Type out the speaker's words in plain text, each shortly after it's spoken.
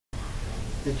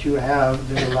that you have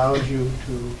that allows you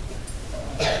to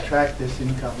attract this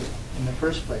income in the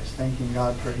first place, thanking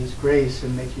God for His grace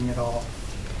and making it all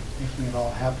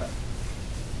happen.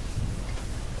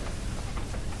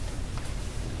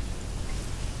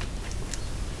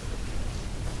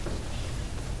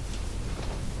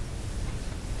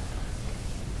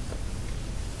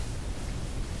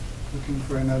 Looking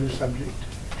for another subject.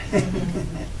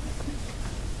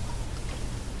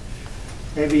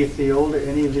 Maybe if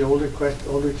any of the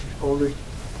older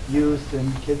youth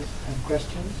and kids have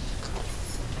questions,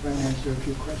 try and answer a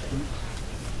few questions.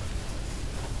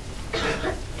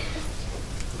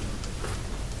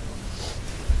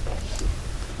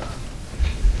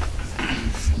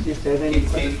 If there are any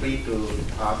questions. Feel free to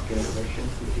ask any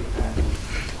questions if you have.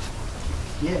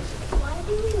 Yes. Why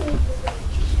do we need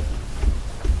liberation?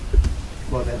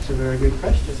 Well, that's a very good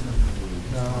question.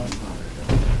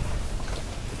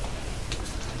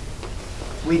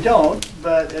 We don't,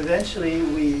 but eventually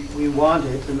we want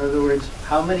it. In other words,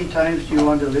 how many times do you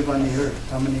want to live on the earth?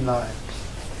 How many lives?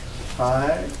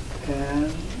 5,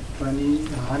 10, 20,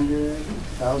 100,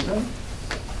 1,000?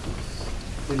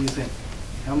 What do you think?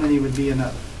 How many would be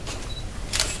enough?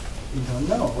 You don't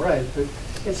know, right? But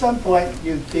at some point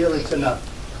you feel it's enough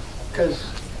because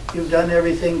you've done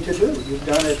everything to do. You've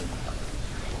done it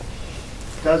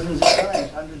dozens of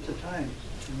times, hundreds of times.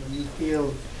 And when you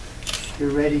feel you're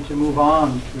ready to move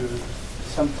on to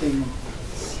something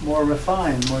more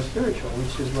refined, more spiritual,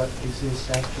 which is what exists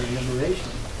after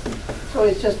liberation. So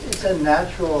it's a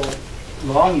natural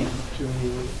longing to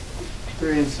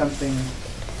experience something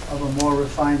of a more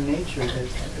refined nature that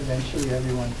eventually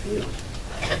everyone feels.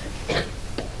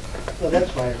 So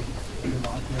that's why we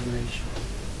want liberation.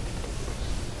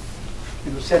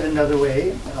 Said another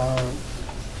way,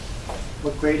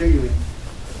 what grade are you in?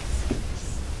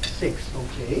 6,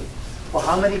 okay. Well,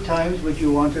 how many times would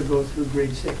you want to go through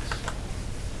grade 6?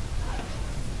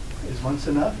 Is once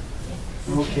enough?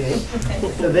 Okay.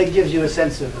 So that gives you a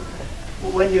sense of,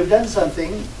 when you've done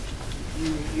something,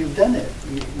 you've done it.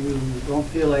 You don't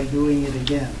feel like doing it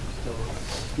again. So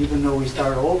even though we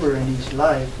start over in each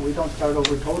life, we don't start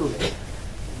over totally.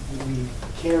 We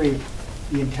carry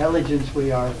the intelligence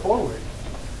we are forward.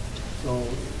 So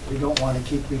we don't want to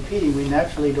keep repeating. We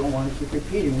naturally don't want to keep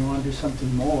repeating. We want to do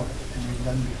something more than we've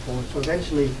done before. So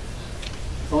eventually,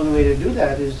 the only way to do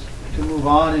that is to move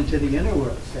on into the inner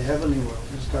worlds, the heavenly world,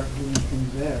 and start doing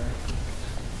things there.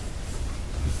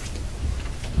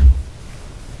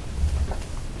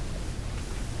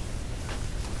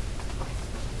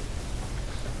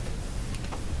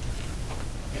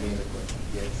 Any other questions?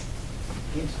 Yes.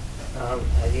 Yes.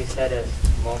 As you said, as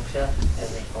moksha,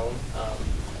 as a home.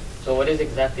 So what is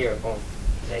exactly your home?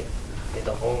 Like, is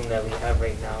the home that we have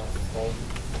right now home?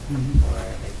 Mm-hmm. Or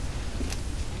like,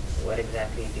 what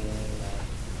exactly do you mean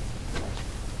by?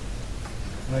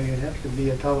 Well, you'd have to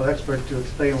be a Tamil expert to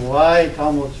explain why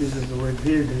Tamil uses the word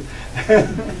virdu.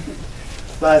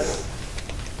 But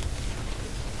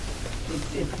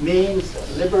it means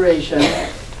liberation,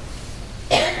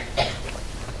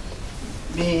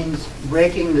 means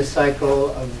breaking the cycle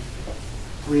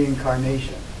of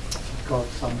reincarnation. It's called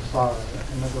samsara.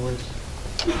 In other words,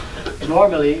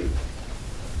 normally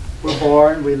we're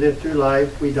born, we live through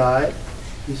life, we die,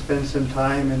 we spend some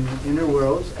time in the inner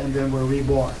worlds, and then we're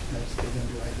reborn. That's the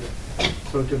Hindu idea.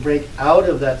 So to break out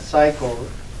of that cycle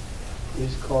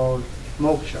is called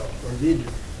moksha or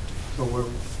vidya. So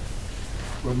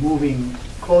we're moving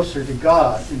closer to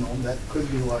God. That could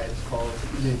be why it's called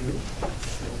vidya.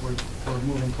 So we're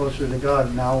moving closer to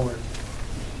God. Now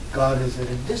God is at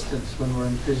a distance when we're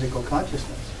in physical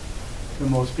consciousness. For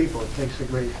most people, it takes a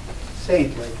great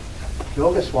saint like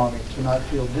Veylanswami to not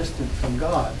feel distant from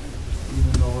God,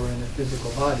 even though we're in a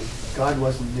physical body. God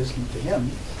wasn't distant to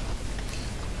him.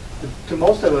 But to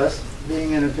most of us,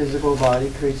 being in a physical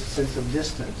body creates a sense of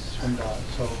distance from God.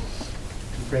 So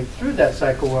to break through that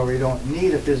cycle where we don't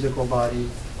need a physical body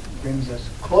brings us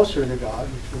closer to God,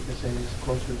 which we could say is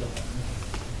closer to home.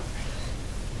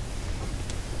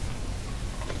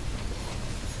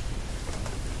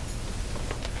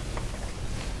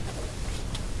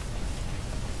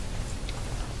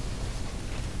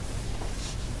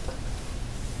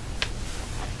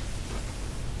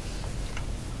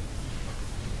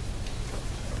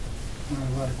 A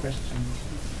lot of questions.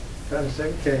 Got a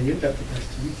second? Okay, you got the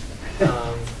question.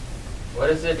 What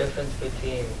is the difference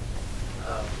between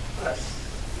us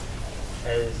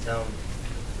as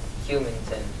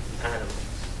humans and animals?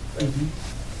 Like,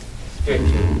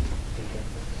 spiritually speaking.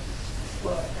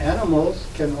 Well, animals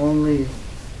can only,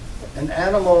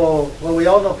 well, we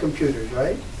all know computers,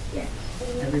 right? Yes.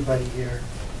 Everybody here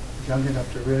is young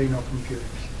enough to really know computers.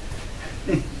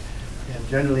 And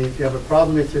generally, if you have a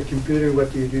problem with your computer,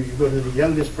 what do? You go to the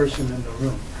youngest person in the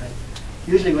room, right?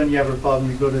 Usually when you have a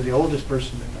problem, you go to the oldest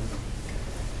person in the room.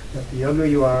 But the younger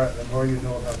you are, the more you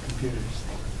know about computers.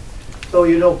 So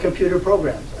you know computer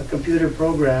programs. A computer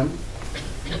program,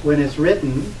 when it's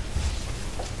written,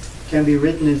 can be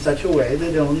written in such a way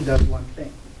that it only does one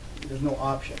thing. There's no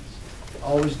options. It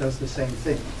always does the same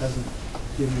thing. It doesn't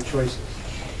give you choices.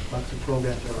 Lots of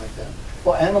programs are like that.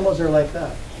 Well, animals are like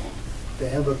that. They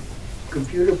have a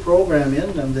computer program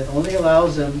in them that only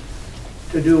allows them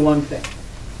to do one thing.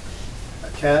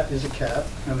 A cat is a cat,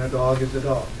 and a dog is a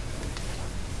dog.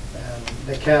 And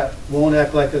the cat won't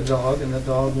act like a dog, and the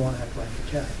dog won't act like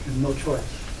a cat. There's no choice.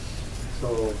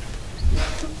 So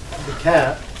the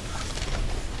cat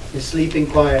is sleeping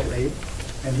quietly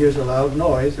and hears a loud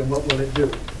noise, and what will it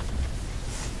do?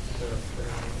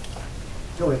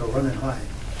 No, it'll run and hide.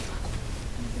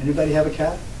 Anybody have a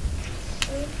cat?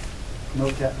 No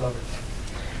cat lovers.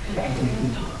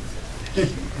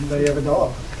 Anybody have a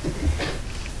dog?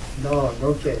 Dog,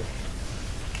 okay.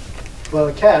 Well,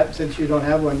 a cat, since you don't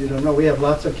have one, you don't know. We have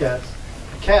lots of cats.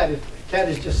 A cat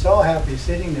is just so happy,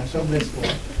 sitting there, so blissful.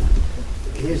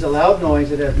 He hears a loud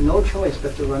noise, it has no choice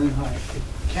but to run and hide. It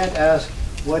can't ask,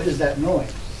 what is that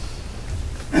noise?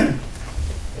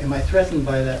 Am I threatened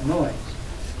by that noise?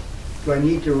 Do I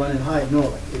need to run and hide?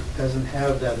 No, it doesn't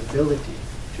have that ability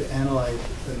to analyze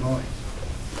the noise.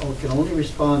 It can only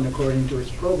respond according to its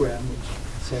program, which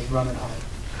says run and hide.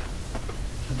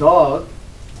 A dog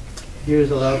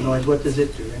hears a loud noise. What does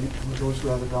it do? What goes to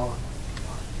have a dog?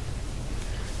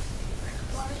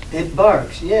 It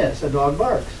barks. Yes, a dog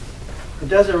barks. It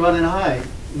doesn't run and hide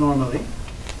normally.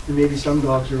 And maybe some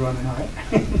dogs will run and hide.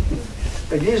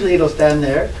 But usually it'll stand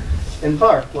there and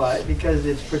bark. Why? Because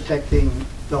it's protecting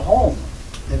the home.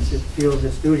 It feels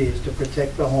its duty is to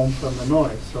protect the home from the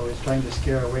noise. So it's trying to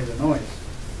scare away the noise.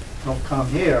 Don't come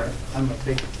here. I'm a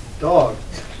big dog.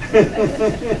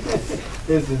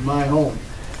 This is my home.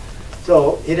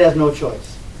 So it has no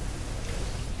choice.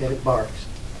 And it barks.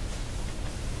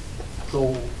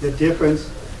 So the difference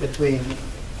between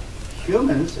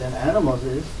humans and animals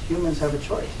is humans have a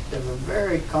choice. They have a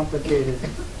very complicated,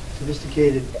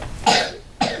 sophisticated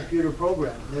computer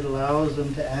program that allows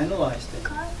them to analyze things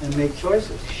and make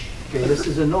choices. Okay, this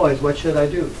is a noise. What should I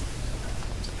do?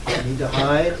 Do I need to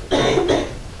hide?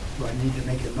 Do I need to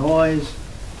make a noise?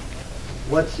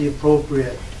 What's the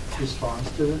appropriate response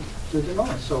to the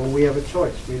noise? So we have a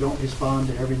choice. We don't respond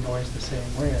to every noise the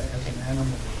same way as an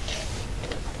animal.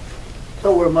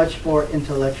 So we're much more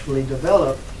intellectually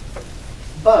developed,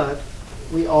 but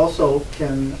we also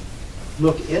can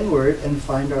look inward and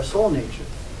find our soul nature.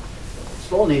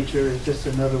 Soul nature is just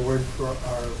another word for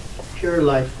our pure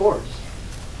life force.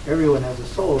 Everyone has a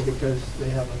soul because they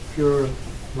have a pure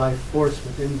life force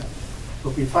within them. So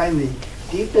if you find the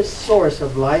deepest source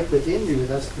of life within you,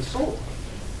 that's the soul,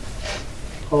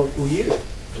 called Uyu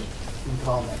in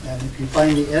common. And if you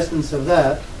find the essence of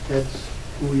that, that's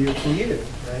Uyu,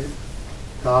 right?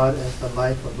 God as the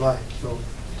life of life. So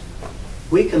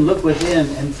we can look within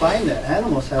and find that.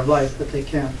 Animals have life, but they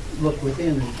can't look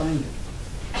within and find it.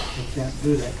 They can't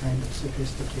do that kind of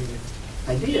sophisticated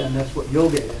idea, and that's what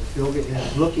yoga is. Yoga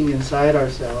is looking inside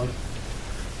ourselves,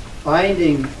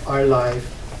 finding our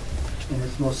life in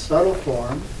its most subtle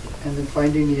form, and then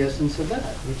finding the essence of that,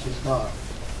 which is God.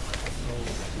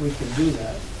 So we can do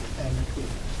that. And if we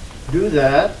do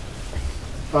that,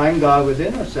 find God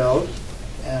within ourselves,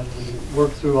 and we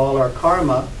work through all our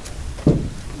karma,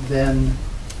 then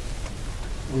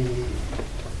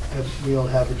we'll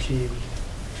have achieved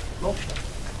moksha.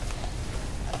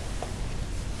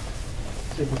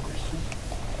 That's a good question.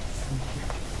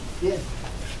 Yes.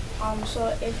 So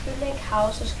if your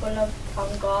house is full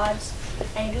of gods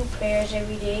and you do prayers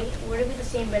every day, would it be the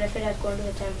same benefit as going to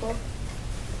the temple?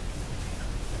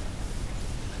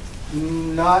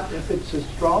 Not if it's a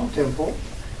strong temple.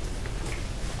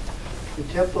 The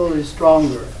temple is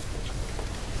stronger.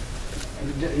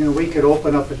 We could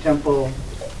open up a temple.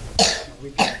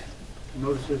 We could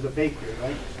notice there's a bakery,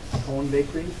 right? Own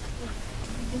bakery.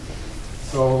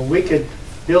 So we could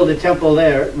build a temple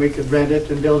there. We could rent it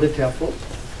and build a temple.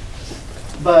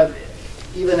 But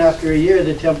even after a year,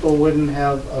 the temple wouldn't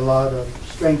have a lot of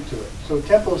strength to it. So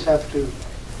temples have to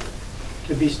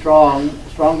be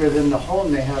stronger than the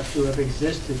home. They have to have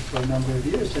existed for a number of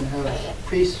years and have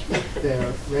priests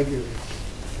there regularly.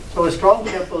 So a strong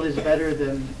temple is better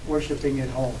than worshiping at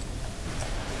home.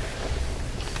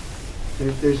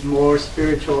 There's more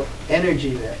spiritual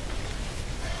energy there.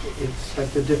 It's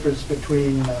like the difference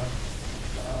between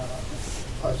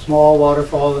a small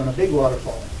waterfall and a big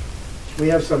waterfall. We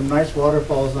have some nice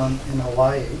waterfalls in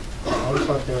Hawaii. I always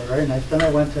thought they were very nice. Then I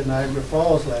went to Niagara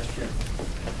Falls last year.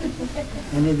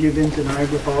 Any of you been to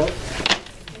Niagara Falls?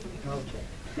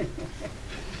 Okay.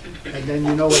 And then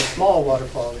you know what a small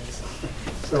waterfall is.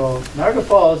 So Niagara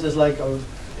Falls is like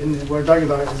we're talking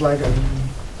about is like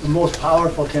the most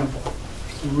powerful temple.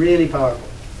 It's really powerful.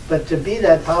 But to be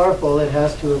that powerful, it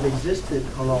has to have existed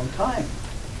a long time.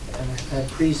 And it's had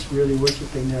priests really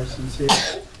worshiping there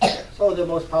sincerely. So the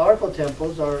most powerful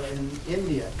temples are in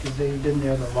India because they've been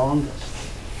there the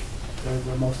longest. They're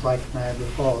the most like Niagara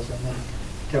Falls. And then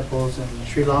temples in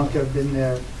Sri Lanka have been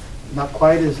there not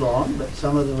quite as long, but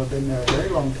some of them have been there a very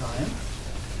long time.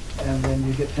 And then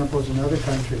you get temples in other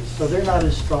countries. So they're not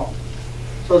as strong.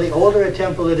 So the older a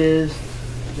temple it is,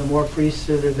 the more priests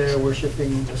that are there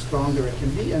worshiping, the stronger it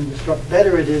can be, and the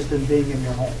better it is than being in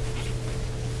your home.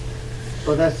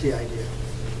 So that's the idea.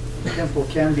 The temple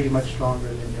can be much stronger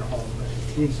than your home, but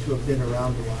it needs to have been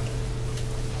around a while.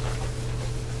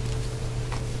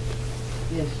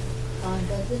 Yes?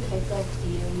 Does the type of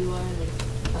eater you are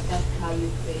affect how you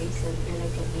pray? So if you're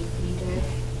like a meat eater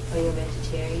or you're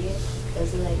vegetarian,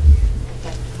 does it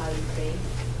affect how you pray?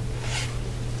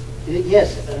 Yes.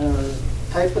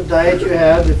 Type of diet you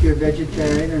have, if you're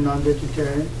vegetarian or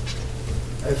non-vegetarian,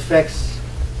 affects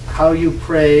how you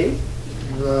pray.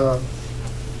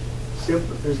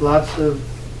 There's lots of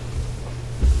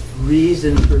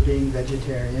reasons for being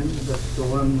vegetarian, but the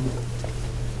one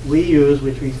we use,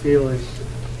 which we feel is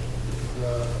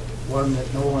the one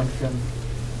that no one can,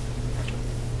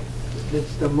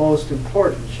 it's the most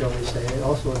important, shall we say,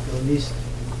 also the least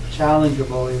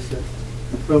challengeable, is that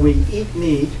when we eat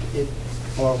meat,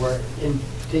 or we're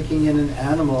taking in an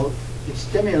animal, it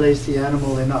stimulates the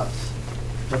animal in us.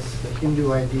 That's the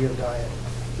Hindu idea of diet.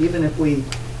 Even if we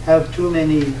have too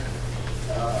many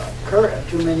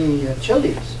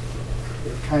chilies,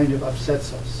 it kind of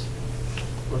upsets us.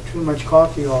 Or too much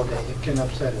coffee all day, it can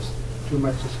upset us. Too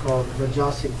much is called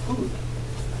rajasic food.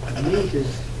 Meat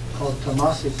is called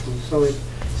tamasic food. So it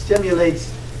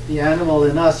stimulates the animal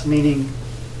in us, meaning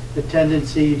the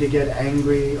tendency to get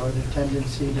angry or the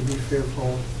tendency to be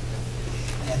fearful.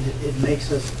 And it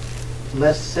makes us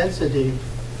less sensitive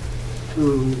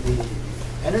to the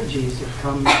energies that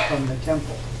come from the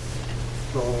temple.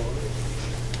 So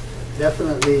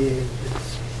definitely,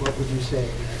 it's, what would you say?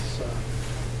 It's,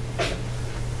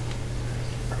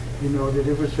 you know the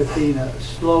difference between a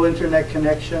slow internet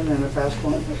connection and a fast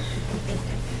one?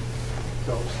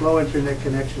 So slow internet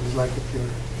connection is like if you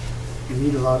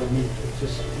eat a lot of meat. It's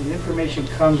just, the information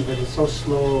comes, but it's so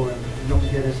slow and you don't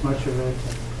get as much of it.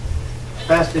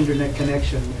 Fast internet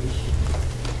connection is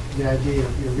the idea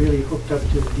of you're really hooked up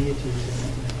to the deities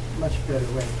in a much better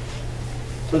way.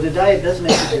 So the diet does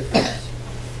make a difference,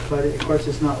 but of course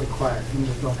it's not required.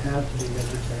 Hindus don't have to be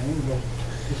vegetarian, but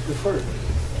it's preferred.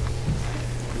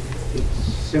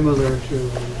 It's similar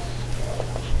to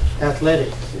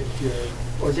athletics,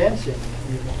 or dancing.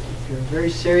 If you're very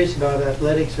serious about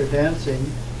athletics or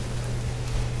dancing,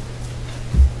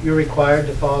 you're required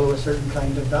to follow a certain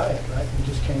kind of diet, right? You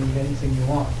just can't eat anything you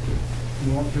want.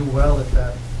 You won't do well at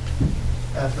that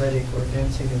athletic or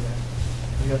dancing event.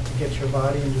 You have to get your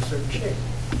body into a certain shape.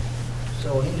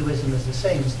 So Hinduism is the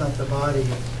same. It's not the body,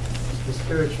 it's the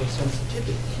spiritual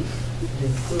sensitivity. It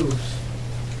improves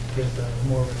with a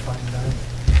more refined diet.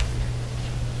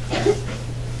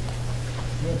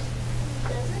 Yes?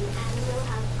 Does an animal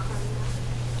have karma?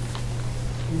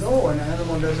 No, an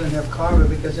animal doesn't have karma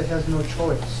because it has no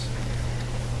choice.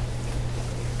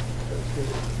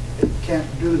 It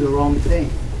can't do the wrong thing.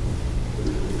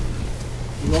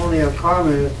 You only have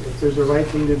karma if there's a right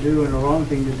thing to do and a wrong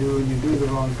thing to do and you do the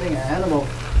wrong thing. An animal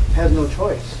has no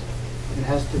choice. It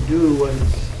has to do what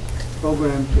it's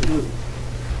programmed to do.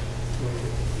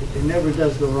 It never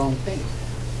does the wrong thing.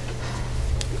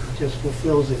 It just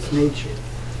fulfills its nature.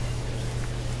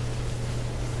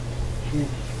 Yeah.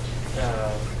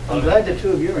 I'm glad the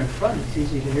two of you are in front. It's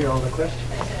easy to hear all the questions.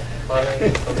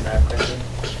 Following from that question,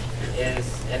 is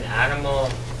an animal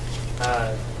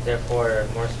therefore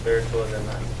more spiritual than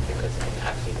us because it can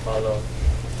actually follow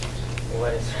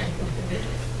what is right?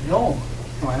 No,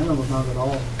 animal's not at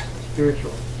all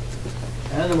spiritual.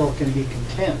 Animal can be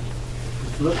content.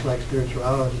 It looks like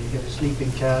spirituality. You get a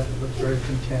sleeping cat, it looks very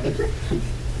content,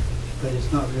 but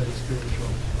it's not really spiritual.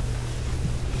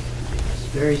 It's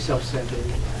very self-centered.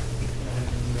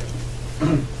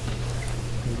 And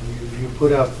you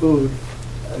put out food,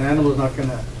 an animal's not going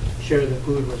to share the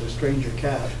food with a stranger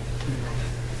cat.